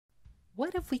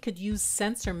What if we could use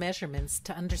sensor measurements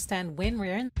to understand when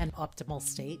we're in an optimal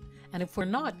state, and if we're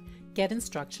not, get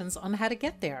instructions on how to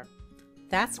get there?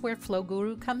 That's where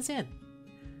FlowGuru comes in.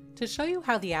 To show you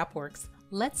how the app works,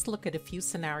 let's look at a few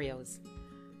scenarios.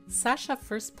 Sasha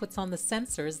first puts on the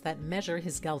sensors that measure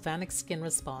his galvanic skin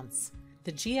response.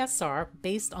 The GSR,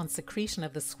 based on secretion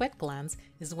of the sweat glands,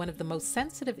 is one of the most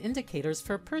sensitive indicators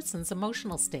for a person's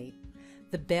emotional state.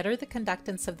 The better the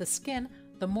conductance of the skin,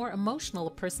 the more emotional a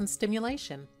person's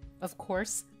stimulation. Of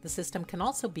course, the system can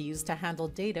also be used to handle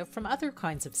data from other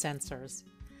kinds of sensors.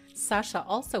 Sasha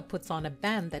also puts on a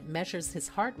band that measures his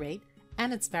heart rate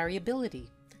and its variability.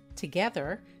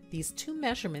 Together, these two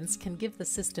measurements can give the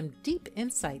system deep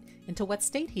insight into what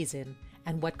state he's in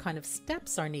and what kind of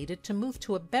steps are needed to move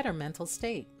to a better mental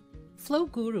state.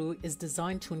 FlowGuru is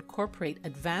designed to incorporate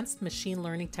advanced machine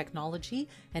learning technology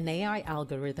and AI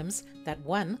algorithms that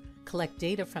 1. Collect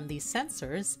data from these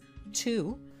sensors,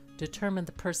 2. Determine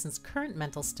the person's current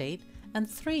mental state, and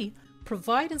 3.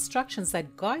 Provide instructions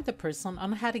that guide the person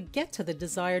on how to get to the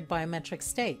desired biometric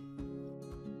state.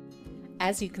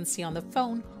 As you can see on the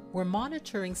phone, we're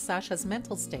monitoring Sasha's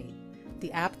mental state.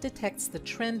 The app detects the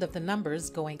trend of the numbers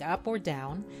going up or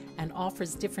down and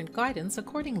offers different guidance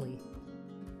accordingly.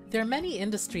 There are many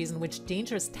industries in which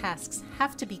dangerous tasks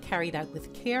have to be carried out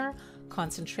with care,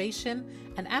 concentration,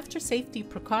 and after safety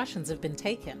precautions have been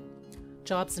taken.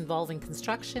 Jobs involving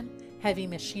construction, heavy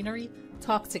machinery,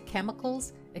 toxic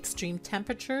chemicals, extreme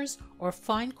temperatures, or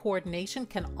fine coordination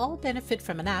can all benefit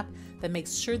from an app that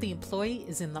makes sure the employee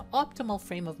is in the optimal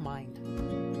frame of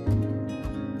mind.